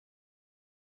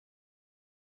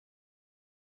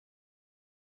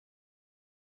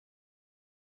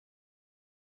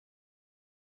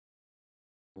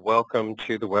Welcome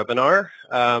to the webinar.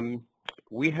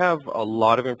 We have a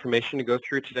lot of information to go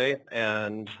through today,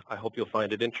 and I hope you'll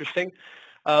find it interesting.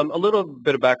 A little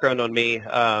bit of background on me.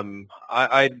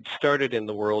 I started in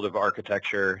the world of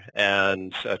architecture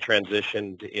and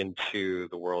transitioned into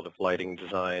the world of lighting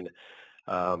design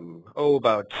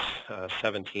about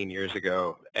 17 years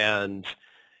ago, and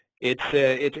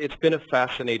it's been a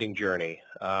fascinating journey.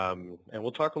 And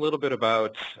we'll talk a little bit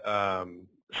about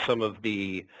some of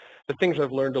the things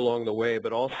I've learned along the way,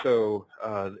 but also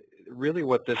really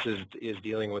what this is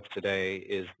dealing with today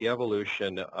is the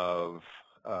evolution of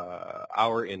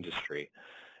our industry.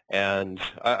 And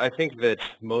I think that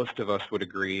most of us would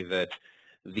agree that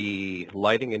the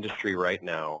lighting industry right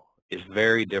now is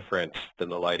very different than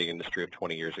the lighting industry of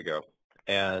 20 years ago.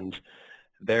 And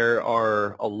there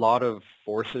are a lot of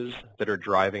forces that are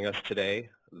driving us today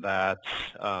that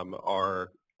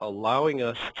are allowing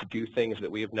us to do things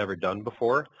that we have never done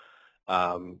before,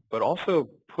 but also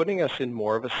putting us in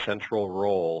more of a central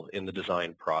role in the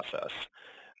design process.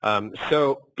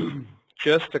 So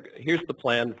here's the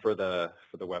plan for the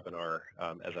webinar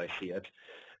as I see it.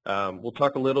 We'll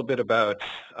talk a little bit about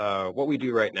what we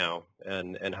do right now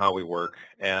and how we work,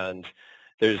 and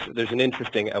there's an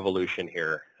interesting evolution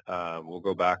here. We'll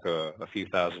go back a few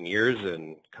thousand years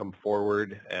and come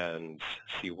forward and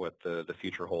see what the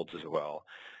future holds as well.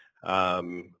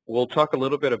 We'll talk a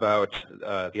little bit about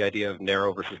the idea of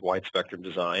narrow versus wide spectrum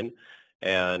design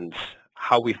and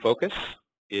how we focus.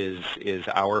 Is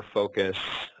our focus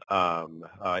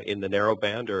in the narrow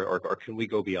band, or can we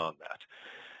go beyond that?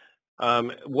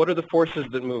 What are the forces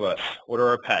that move us? What are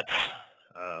our pets?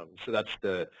 So that's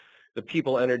the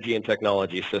people, energy, and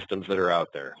technology systems that are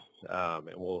out there. And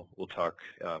we'll talk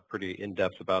pretty in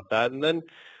depth about that. And then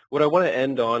what I want to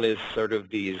end on is sort of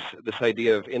this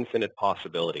idea of infinite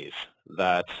possibilities,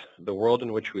 that the world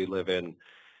in which we live in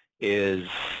is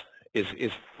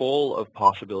full of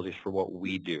possibilities for what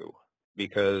we do,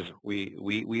 because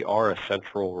we are a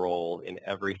central role in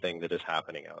everything that is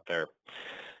happening out there.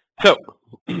 So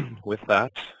with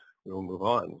that, we will move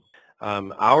on.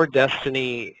 Our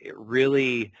destiny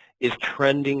really is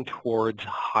trending towards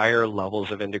higher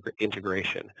levels of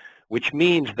integration, which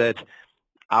means that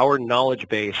our knowledge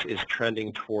base is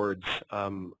trending towards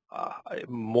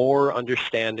more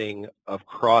understanding of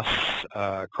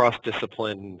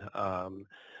cross-discipline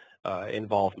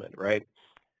involvement, right?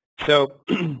 So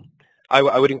I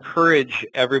would encourage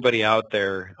everybody out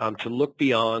there to look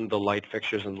beyond the light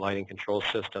fixtures and lighting control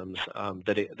systems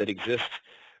that exist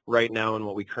right now and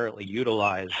what we currently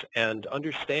utilize, and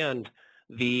understand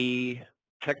the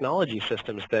technology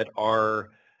systems that are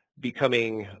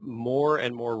becoming more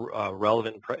and more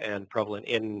relevant and prevalent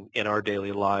in our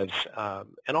daily lives,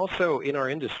 and also in our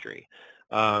industry.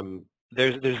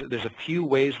 There's a few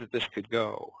ways that this could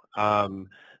go.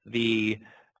 The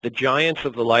giants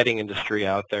of the lighting industry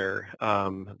out there,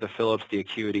 the Philips, the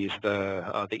Acuities,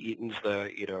 the Eatons,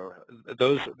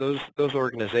 those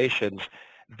organizations,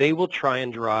 they will try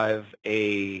and drive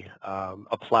a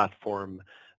platform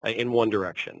in one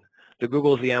direction. The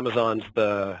Googles, the Amazons,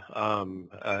 the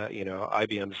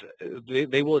IBMs,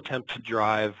 they will attempt to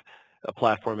drive a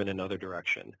platform in another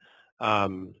direction.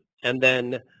 And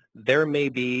then there may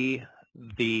be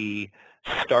the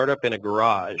startup in a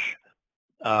garage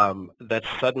that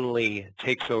suddenly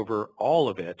takes over all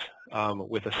of it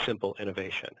with a simple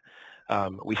innovation.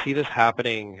 We see this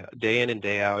happening day in and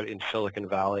day out in Silicon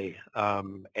Valley,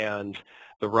 and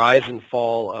the rise and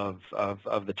fall of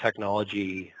the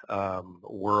technology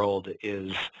world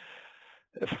is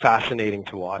fascinating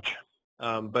to watch.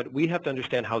 But we have to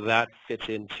understand how that fits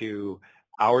into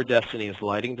our destiny as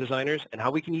lighting designers and how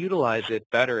we can utilize it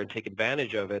better and take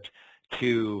advantage of it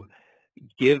to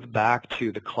give back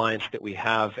to the clients that we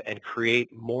have and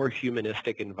create more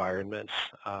humanistic environments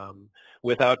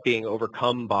without being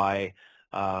overcome by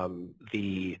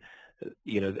the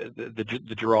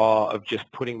draw of just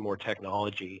putting more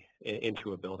technology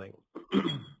into a building.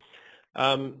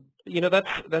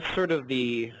 That's sort of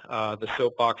the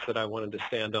soapbox that I wanted to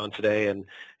stand on today,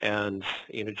 and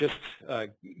just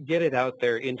get it out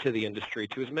there into the industry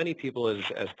to as many people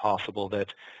as possible,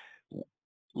 that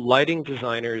lighting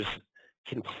designers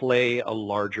can play a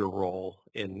larger role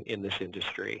in this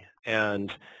industry,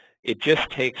 and it just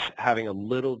takes having a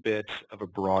little bit of a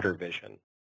broader vision.